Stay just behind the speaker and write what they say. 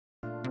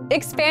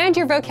Expand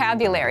your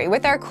vocabulary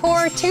with our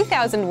Core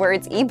 2,000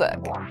 Words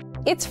ebook.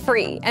 It's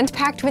free and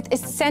packed with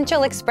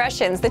essential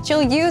expressions that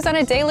you'll use on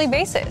a daily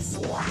basis.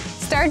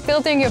 Start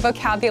building your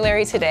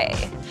vocabulary today.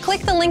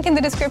 Click the link in the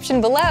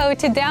description below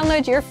to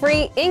download your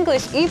free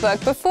English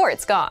ebook before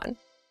it's gone.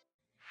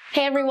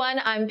 Hey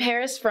everyone, I'm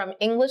Paris from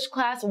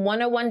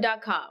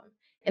EnglishClass101.com.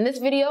 In this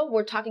video,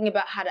 we're talking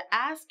about how to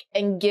ask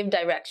and give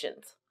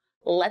directions.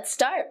 Let's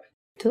start.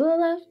 To the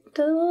left,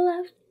 to the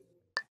left.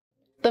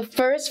 The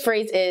first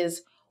phrase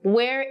is,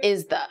 where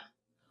is the?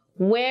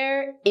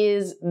 Where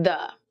is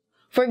the?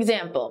 For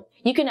example,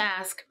 you can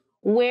ask,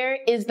 where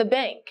is the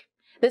bank?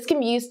 This can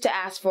be used to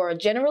ask for a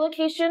general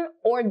location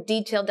or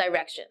detailed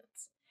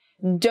directions.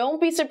 Don't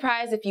be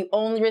surprised if you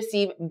only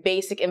receive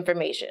basic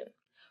information.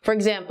 For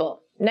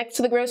example, next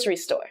to the grocery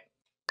store.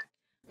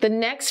 The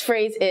next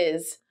phrase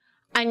is,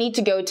 I need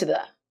to go to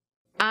the.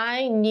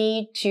 I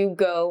need to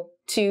go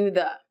to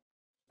the.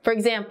 For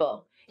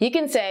example, you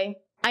can say,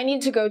 I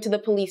need to go to the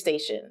police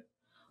station.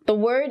 The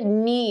word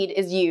need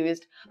is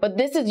used, but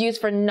this is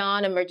used for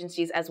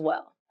non-emergencies as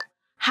well.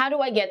 How do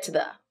I get to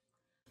the?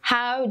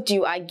 How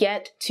do I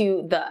get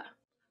to the?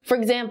 For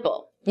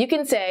example, you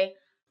can say,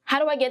 how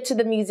do I get to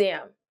the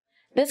museum?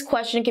 This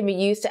question can be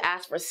used to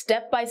ask for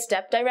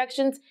step-by-step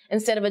directions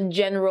instead of a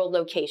general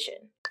location.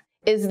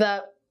 Is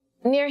the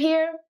near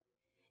here?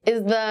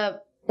 Is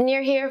the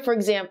near here? For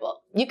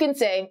example, you can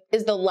say,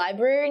 is the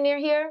library near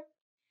here?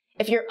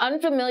 If you're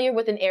unfamiliar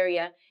with an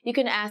area, you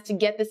can ask to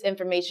get this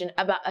information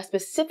about a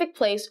specific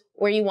place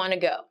where you want to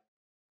go.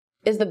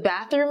 Is the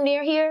bathroom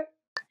near here?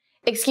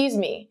 Excuse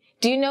me,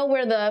 do you know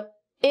where the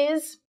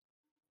is?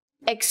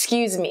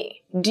 Excuse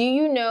me, do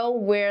you know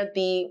where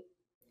the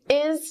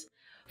is?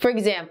 For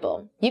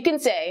example, you can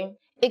say,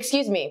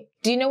 excuse me,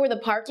 do you know where the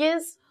park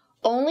is?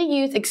 Only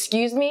use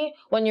excuse me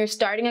when you're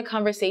starting a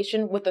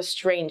conversation with a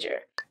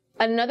stranger.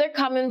 Another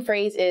common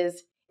phrase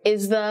is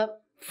the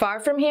far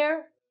from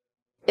here?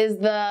 Is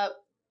the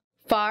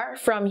far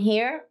from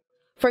here?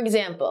 For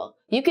example,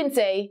 you can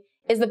say,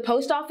 is the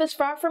post office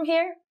far from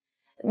here?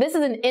 This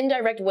is an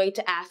indirect way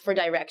to ask for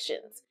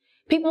directions.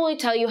 People will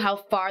tell you how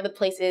far the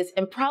place is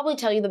and probably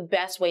tell you the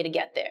best way to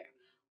get there.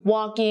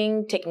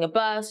 Walking, taking a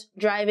bus,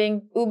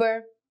 driving,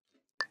 Uber.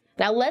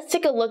 Now let's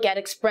take a look at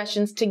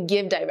expressions to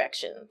give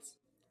directions.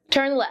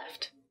 Turn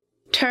left.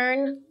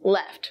 Turn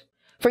left.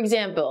 For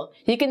example,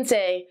 you can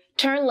say,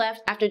 turn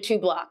left after 2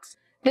 blocks.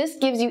 This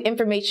gives you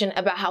information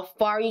about how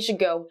far you should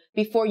go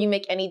before you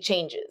make any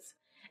changes.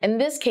 In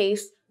this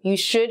case, you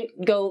should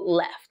go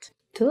left.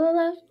 To the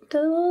left, to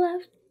the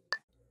left.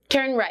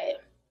 Turn right.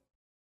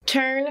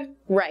 Turn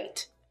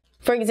right.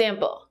 For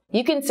example,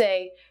 you can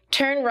say,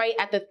 turn right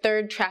at the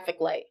 3rd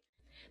traffic light.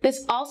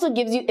 This also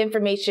gives you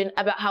information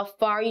about how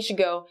far you should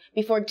go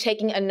before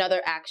taking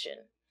another action.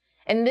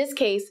 In this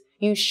case,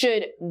 you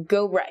should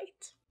go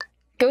right.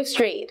 Go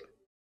straight.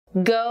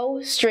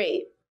 Go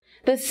straight.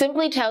 This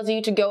simply tells you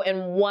to go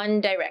in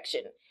one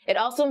direction. It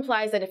also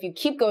implies that if you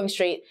keep going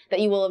straight, that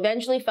you will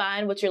eventually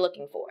find what you're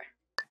looking for.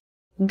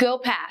 Go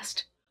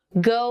past.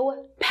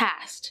 Go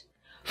past.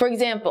 For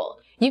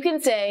example, you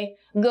can say,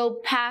 go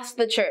past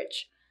the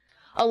church.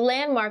 A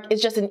landmark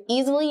is just an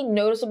easily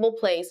noticeable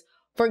place,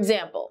 for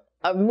example,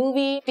 a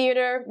movie,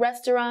 theater,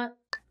 restaurant,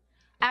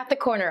 at the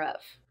corner of.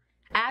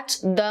 At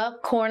the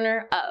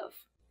corner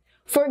of.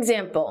 For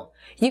example,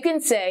 you can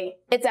say,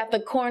 it's at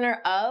the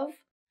corner of.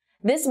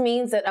 This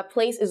means that a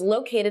place is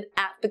located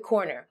at the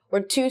corner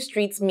where 2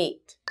 streets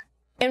meet.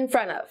 In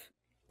front of.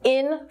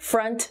 In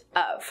front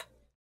of.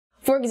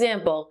 For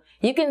example,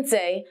 you can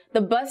say,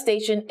 the bus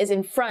station is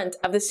in front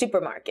of the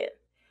supermarket.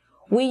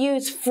 We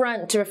use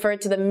front to refer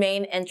to the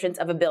main entrance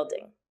of a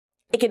building.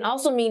 It can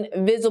also mean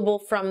visible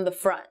from the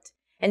front,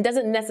 and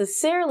doesn't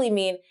necessarily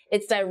mean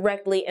it's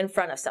directly in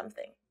front of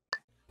something.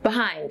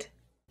 Behind.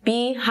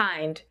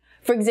 Behind.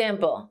 For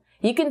example,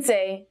 you can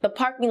say, the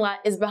parking lot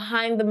is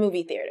behind the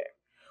movie theater.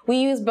 We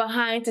use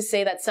behind to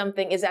say that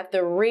something is at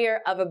the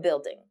rear of a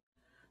building.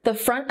 The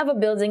front of a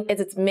building is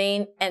its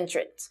main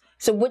entrance,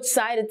 so which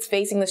side it's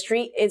facing the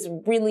street is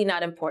really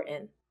not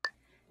important.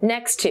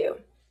 Next to.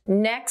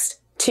 Next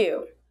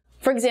to.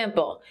 For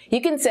example,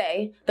 you can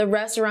say, the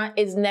restaurant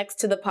is next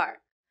to the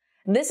park.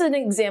 This is an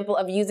example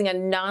of using a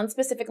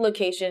non-specific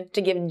location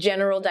to give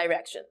general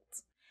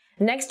directions.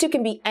 Next to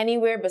can be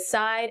anywhere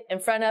beside, in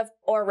front of,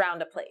 or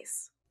around a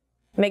place.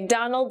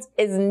 McDonald's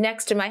is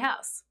next to my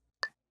house.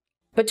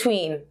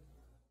 Between.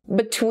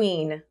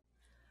 Between.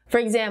 For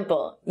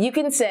example, you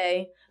can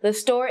say, the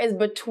store is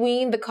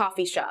between the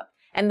coffee shop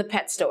and the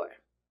pet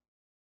store.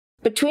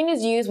 Between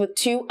is used with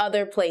 2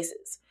 other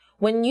places.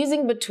 When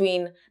using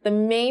between, the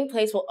main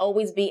place will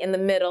always be in the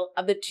middle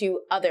of the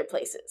 2 other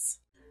places.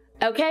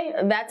 Okay,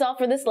 that's all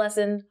for this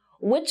lesson.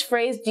 Which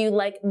phrase do you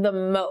like the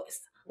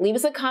most? Leave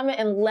us a comment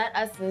and let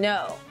us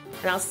know.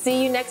 And I'll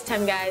see you next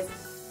time, guys.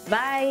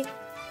 Bye!